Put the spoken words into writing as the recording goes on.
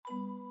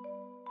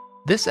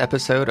This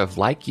episode of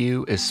Like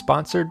You is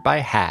sponsored by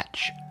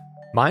Hatch.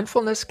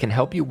 Mindfulness can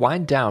help you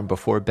wind down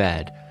before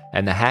bed,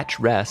 and the Hatch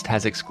Rest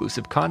has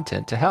exclusive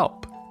content to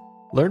help.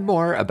 Learn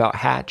more about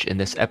Hatch in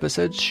this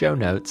episode's show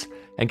notes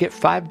and get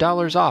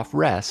 $5 off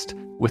Rest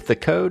with the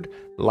code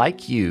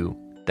LIKEYOU,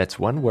 that's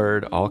one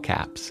word, all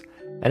caps.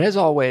 And as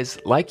always,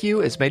 Like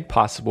You is made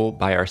possible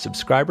by our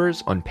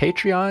subscribers on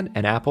Patreon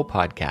and Apple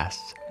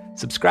Podcasts.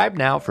 Subscribe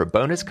now for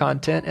bonus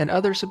content and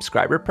other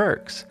subscriber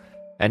perks.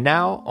 And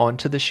now, on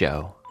to the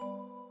show.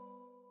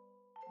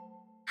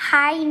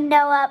 Hi,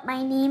 Noah.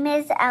 My name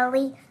is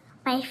Ellie.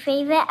 My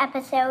favorite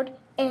episode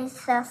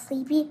is the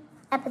sleepy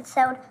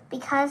episode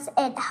because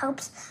it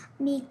helps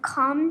me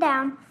calm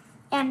down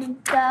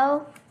and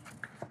go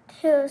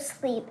to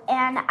sleep.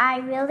 And I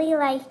really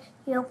like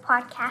your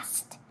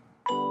podcast.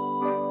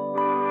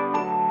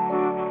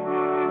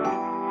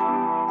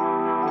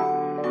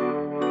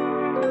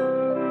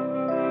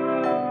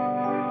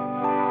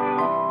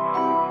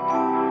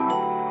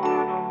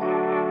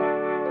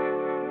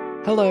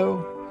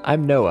 Hello,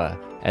 I'm Noah,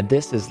 and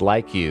this is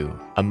Like You,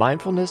 a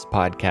mindfulness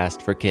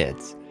podcast for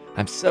kids.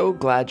 I'm so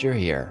glad you're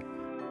here.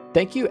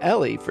 Thank you,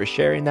 Ellie, for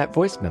sharing that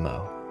voice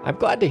memo. I'm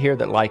glad to hear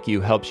that Like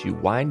You helps you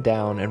wind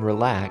down and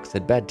relax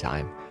at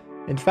bedtime.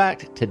 In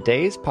fact,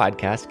 today's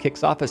podcast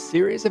kicks off a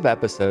series of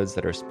episodes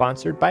that are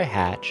sponsored by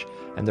Hatch,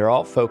 and they're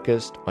all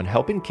focused on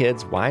helping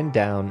kids wind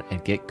down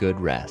and get good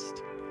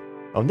rest.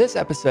 On this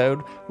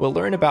episode, we'll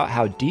learn about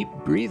how deep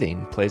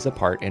breathing plays a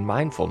part in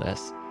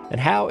mindfulness and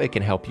how it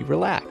can help you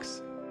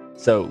relax.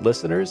 So,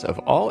 listeners of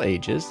all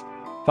ages,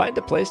 find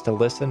a place to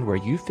listen where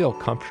you feel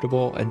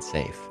comfortable and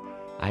safe.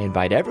 I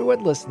invite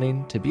everyone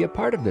listening to be a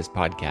part of this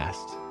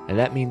podcast, and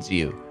that means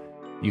you.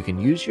 You can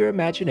use your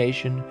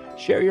imagination,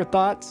 share your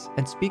thoughts,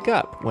 and speak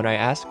up when I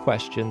ask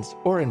questions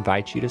or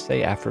invite you to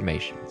say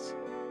affirmations.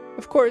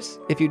 Of course,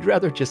 if you'd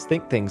rather just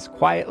think things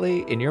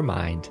quietly in your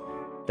mind,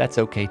 that's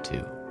okay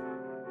too.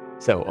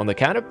 So, on the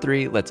count of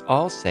 3, let's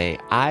all say,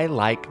 I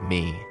like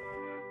me.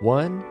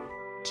 1,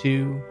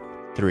 2,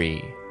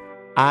 3.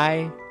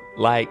 I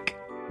like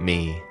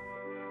me.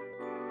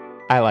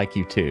 I like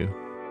you too.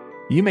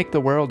 You make the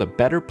world a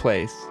better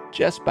place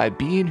just by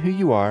being who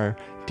you are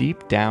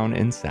deep down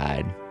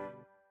inside.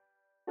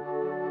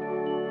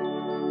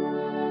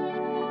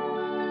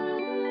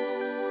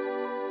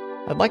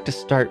 I'd like to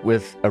start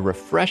with a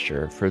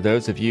refresher for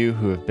those of you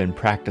who have been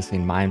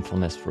practicing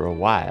mindfulness for a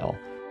while,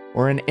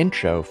 or an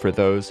intro for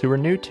those who are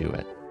new to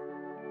it.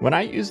 When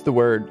I use the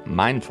word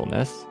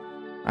mindfulness,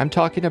 I'm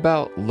talking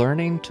about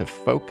learning to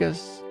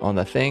focus on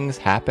the things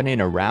happening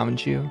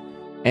around you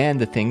and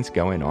the things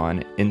going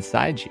on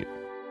inside you.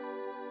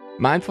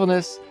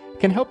 Mindfulness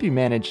can help you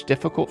manage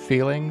difficult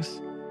feelings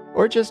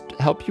or just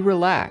help you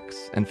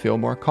relax and feel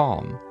more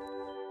calm.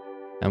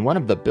 And one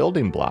of the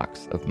building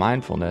blocks of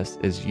mindfulness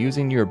is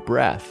using your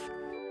breath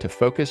to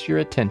focus your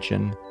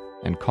attention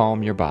and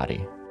calm your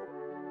body.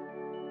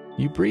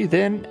 You breathe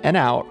in and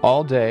out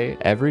all day,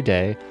 every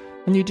day,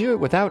 and you do it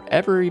without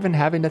ever even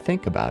having to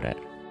think about it.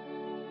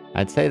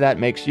 I'd say that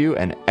makes you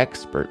an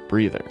expert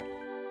breather.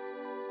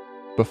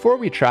 Before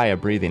we try a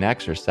breathing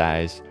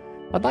exercise,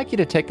 I'd like you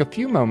to take a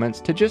few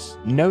moments to just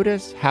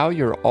notice how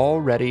you're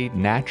already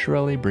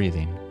naturally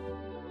breathing.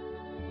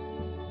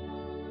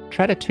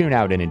 Try to tune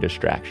out any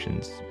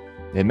distractions.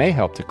 It may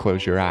help to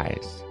close your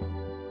eyes.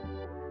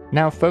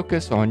 Now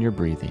focus on your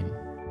breathing.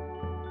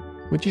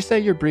 Would you say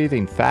you're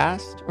breathing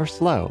fast or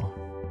slow?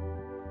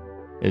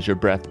 Is your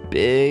breath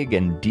big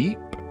and deep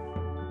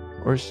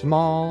or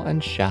small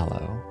and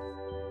shallow?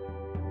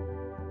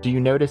 Do you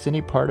notice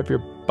any part of your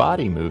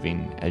body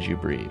moving as you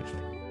breathe?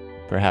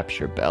 Perhaps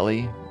your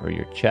belly or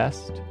your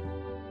chest?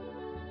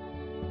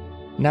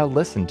 Now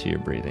listen to your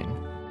breathing.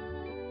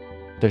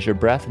 Does your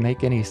breath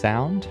make any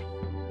sound?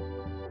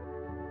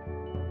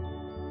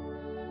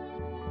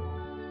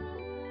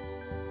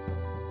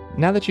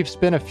 Now that you've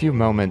spent a few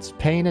moments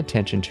paying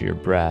attention to your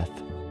breath,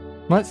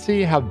 let's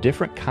see how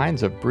different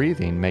kinds of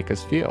breathing make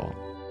us feel.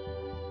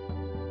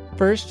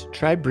 First,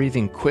 try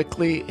breathing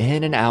quickly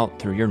in and out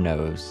through your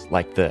nose,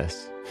 like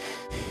this.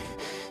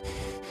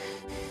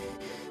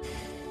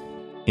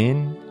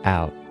 In,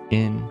 out,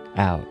 in,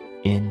 out,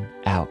 in,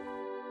 out.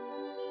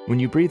 When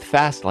you breathe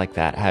fast like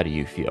that, how do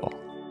you feel?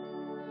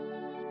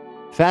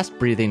 Fast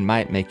breathing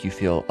might make you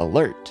feel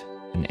alert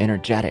and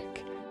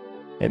energetic.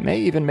 It may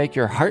even make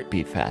your heart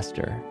beat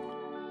faster.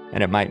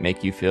 And it might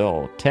make you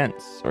feel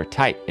tense or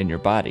tight in your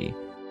body.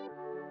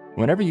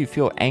 Whenever you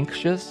feel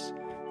anxious,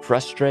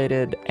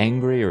 frustrated,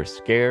 angry, or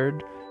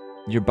scared,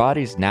 your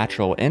body's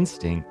natural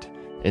instinct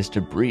is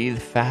to breathe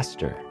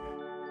faster.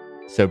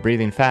 So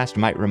breathing fast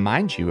might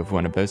remind you of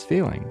one of those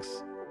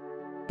feelings.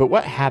 But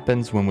what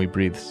happens when we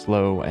breathe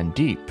slow and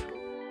deep,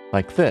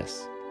 like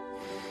this?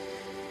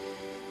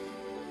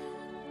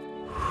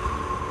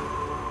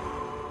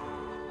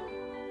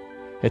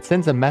 It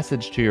sends a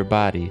message to your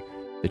body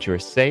that you're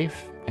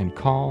safe and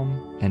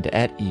calm and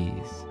at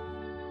ease.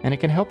 And it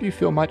can help you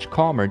feel much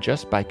calmer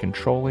just by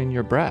controlling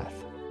your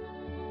breath.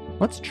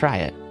 Let's try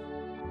it.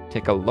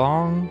 Take a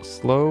long,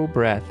 slow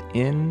breath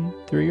in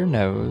through your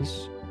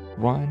nose.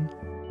 1,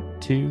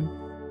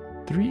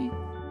 2, 3.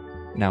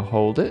 Now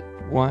hold it.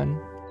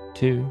 1,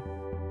 2,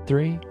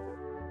 3.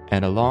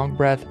 And a long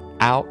breath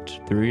out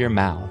through your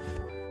mouth.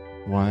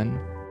 1,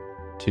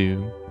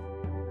 2,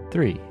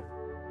 3.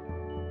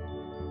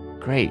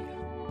 Great.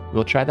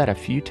 We'll try that a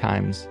few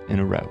times in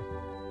a row.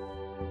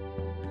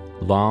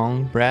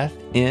 Long breath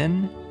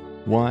in.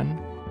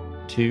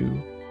 1,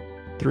 2,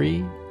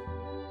 3.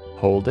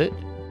 Hold it.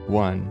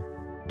 1,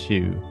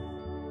 2,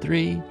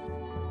 3.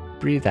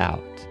 Breathe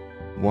out.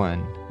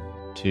 1,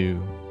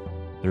 2,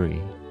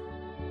 3.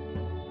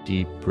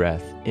 Deep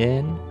breath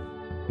in.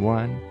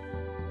 1,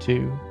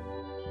 2,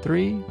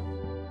 3.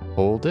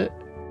 Hold it.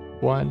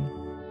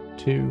 1,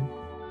 2,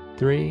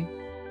 3.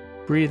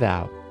 Breathe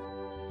out.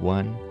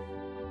 1,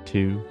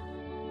 2,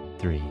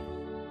 3.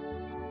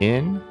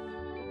 In.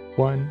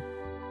 1,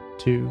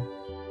 2,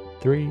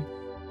 3.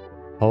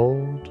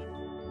 Hold.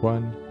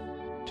 1,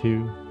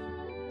 2,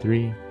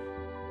 3.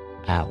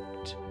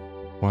 Out.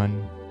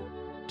 1,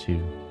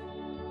 2,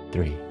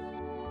 3.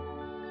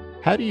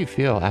 How do you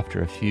feel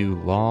after a few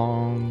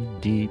long,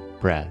 deep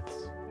breaths?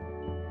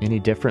 Any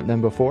different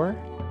than before?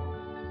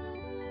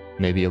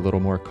 Maybe a little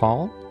more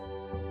calm?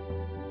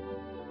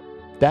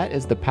 That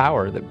is the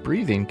power that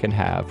breathing can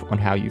have on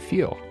how you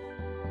feel.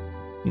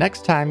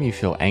 Next time you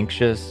feel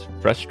anxious,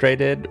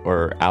 frustrated,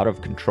 or out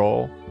of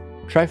control,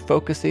 try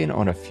focusing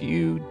on a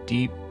few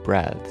deep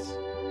breaths.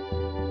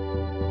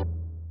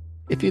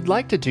 If you'd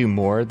like to do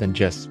more than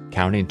just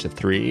counting to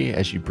 3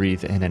 as you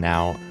breathe in and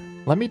out,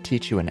 let me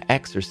teach you an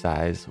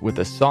exercise with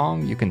a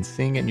song you can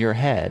sing in your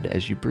head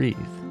as you breathe.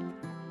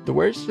 The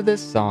words to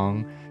this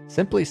song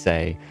simply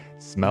say,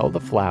 smell the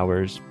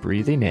flowers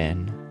breathing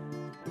in,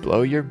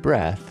 blow your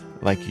breath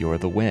like you're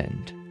the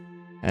wind.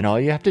 And all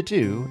you have to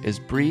do is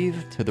breathe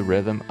to the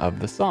rhythm of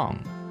the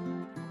song.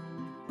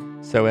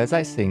 So as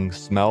I sing,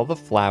 smell the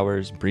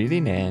flowers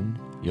breathing in,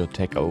 you'll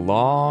take a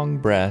long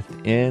breath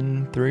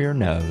in through your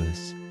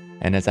nose.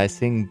 And as I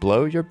sing,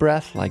 blow your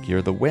breath like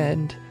you're the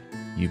wind,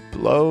 you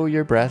blow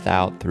your breath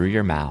out through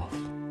your mouth.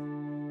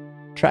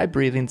 Try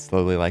breathing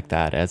slowly like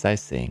that as I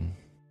sing.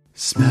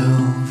 Smell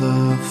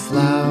the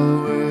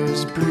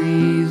flowers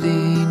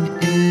breathing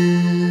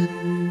in.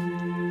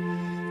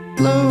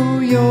 Blow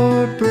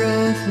your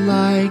breath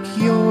like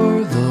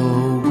you're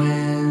the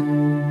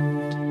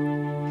wind.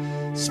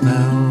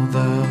 Smell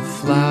the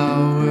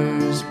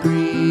flowers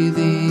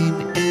breathing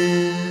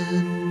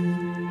in.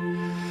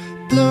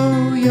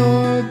 Blow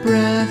your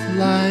breath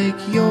like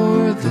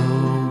you're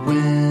the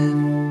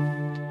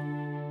wind.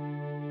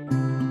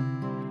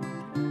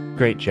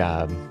 Great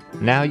job.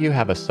 Now you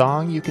have a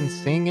song you can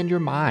sing in your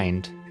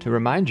mind to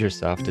remind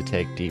yourself to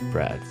take deep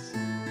breaths.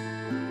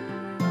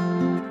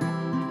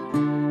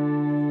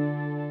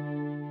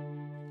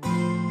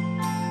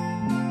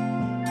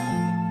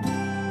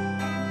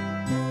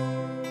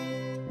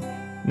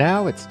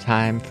 Now it's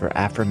time for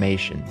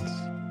affirmations.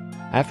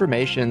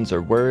 Affirmations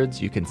are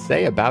words you can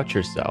say about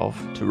yourself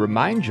to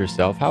remind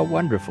yourself how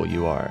wonderful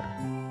you are.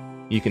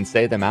 You can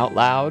say them out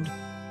loud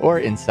or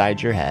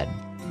inside your head.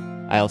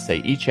 I'll say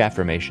each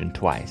affirmation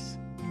twice,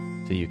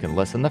 so you can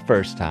listen the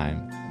first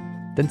time,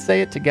 then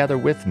say it together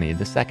with me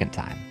the second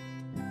time.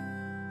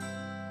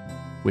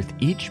 With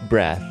each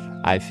breath,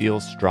 I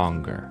feel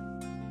stronger.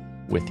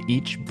 With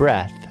each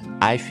breath,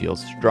 I feel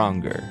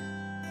stronger.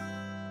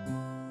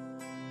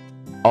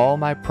 All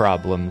my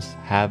problems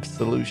have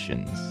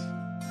solutions.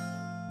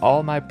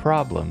 All my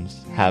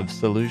problems have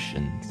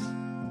solutions.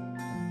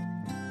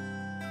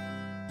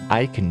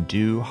 I can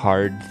do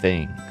hard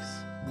things.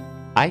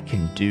 I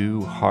can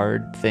do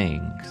hard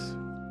things.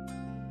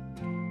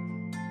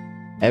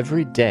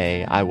 Every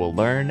day I will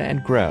learn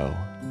and grow.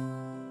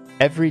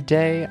 Every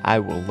day I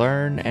will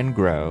learn and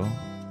grow.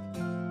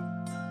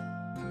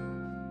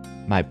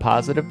 My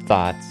positive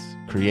thoughts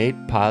create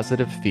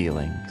positive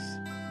feelings.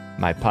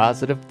 My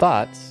positive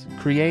thoughts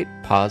create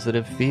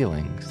positive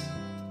feelings.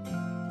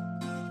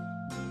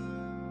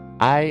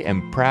 I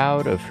am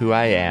proud of who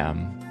I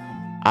am.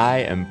 I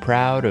am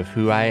proud of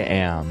who I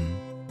am.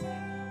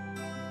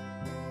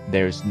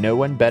 There's no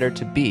one better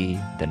to be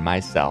than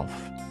myself.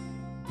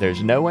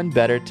 There's no one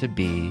better to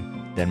be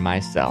than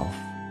myself.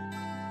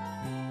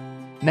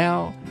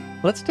 Now,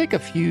 let's take a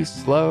few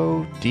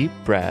slow, deep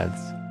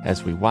breaths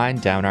as we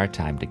wind down our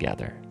time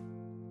together.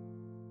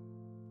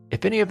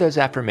 If any of those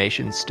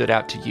affirmations stood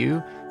out to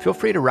you, feel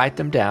free to write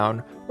them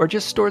down or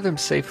just store them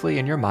safely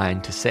in your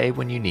mind to say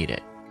when you need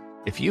it.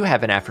 If you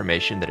have an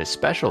affirmation that is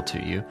special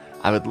to you,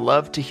 I would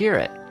love to hear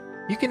it.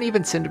 You can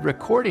even send a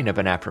recording of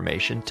an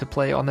affirmation to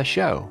play on the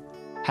show.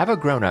 Have a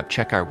grown-up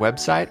check our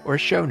website or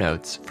show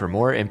notes for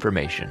more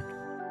information.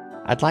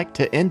 I'd like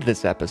to end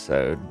this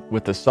episode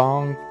with a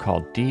song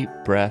called Deep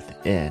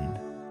Breath In.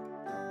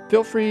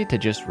 Feel free to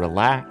just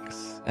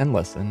relax and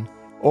listen,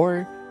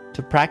 or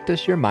to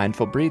practice your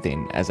mindful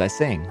breathing as I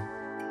sing.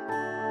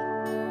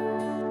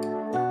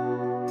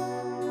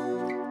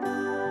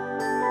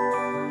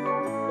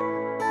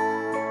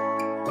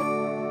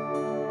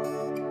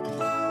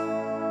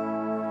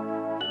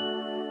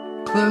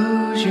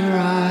 Close your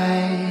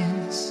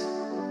eyes,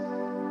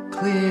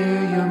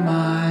 clear your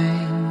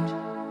mind,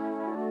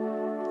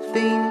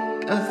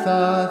 Think a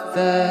thought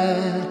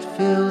that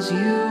fills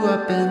you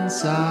up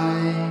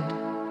inside.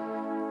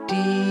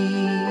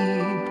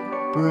 Deep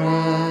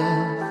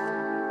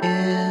breath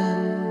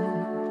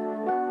in,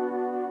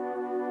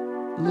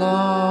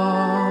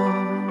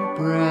 long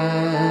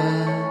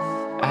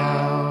breath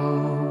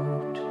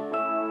out.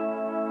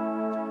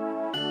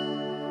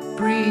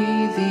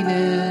 Breathing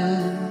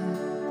in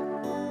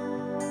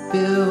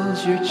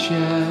fills your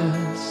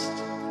chest.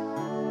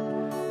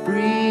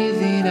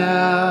 Breathing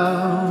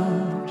out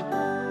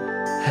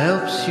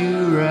helps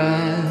you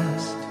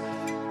rest.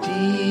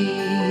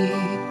 Deep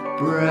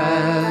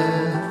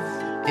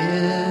breath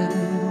in,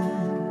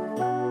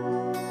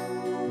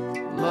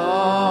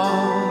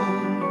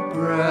 long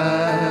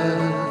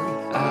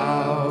breath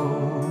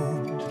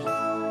out.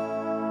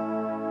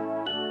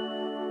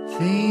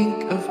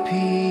 Think of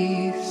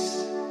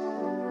peace,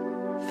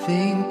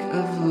 think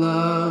of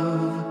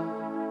love.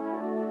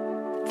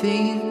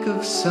 Think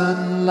of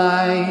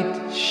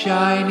sunlight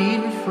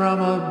shining from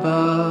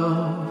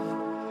above.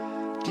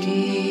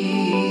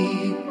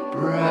 Deep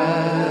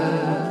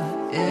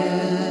breath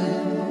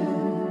in,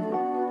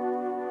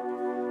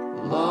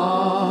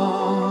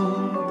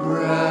 long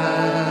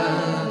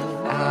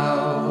breath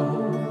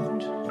out.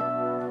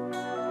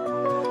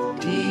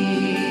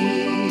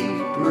 Deep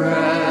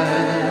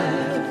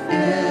breath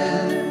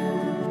in,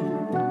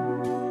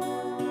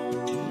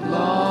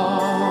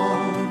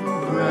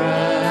 long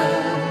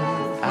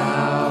breath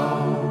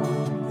out.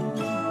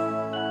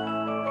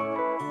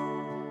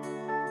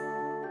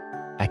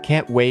 I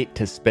can't wait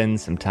to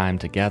spend some time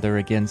together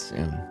again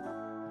soon.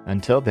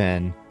 Until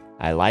then,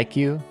 I like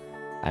you,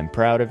 I'm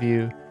proud of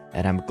you,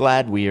 and I'm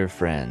glad we are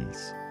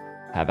friends.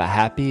 Have a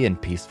happy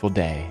and peaceful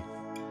day.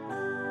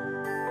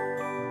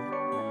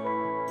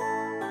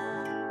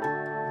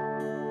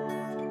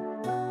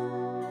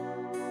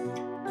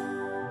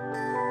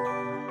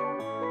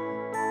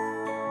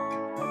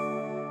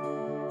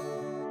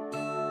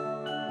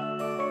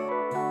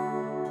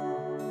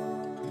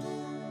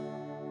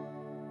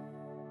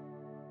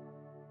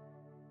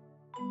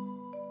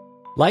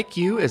 Like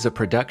You is a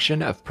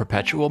production of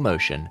Perpetual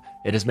Motion.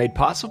 It is made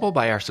possible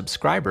by our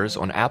subscribers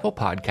on Apple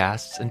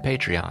Podcasts and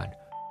Patreon.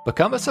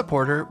 Become a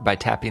supporter by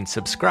tapping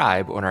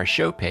subscribe on our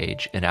show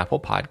page in Apple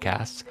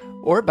Podcasts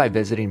or by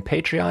visiting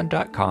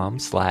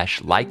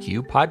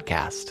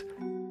patreon.com/likeyoupodcast.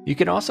 You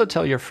can also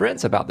tell your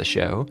friends about the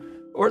show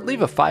or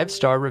leave a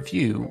 5-star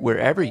review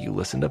wherever you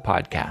listen to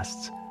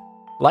podcasts.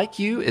 Like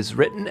You is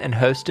written and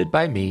hosted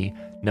by me,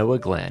 Noah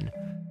Glenn.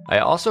 I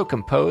also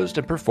composed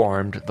and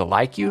performed the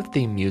Like You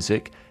theme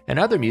music and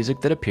other music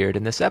that appeared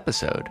in this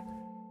episode.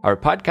 Our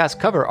podcast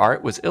cover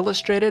art was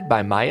illustrated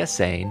by Maya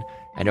Sane,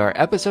 and our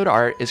episode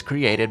art is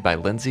created by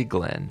Lindsay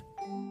Glenn.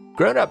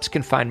 Grown-ups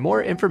can find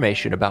more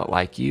information about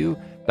Like You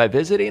by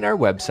visiting our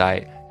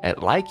website at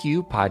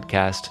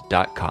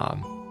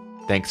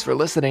likeyoupodcast.com. Thanks for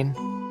listening.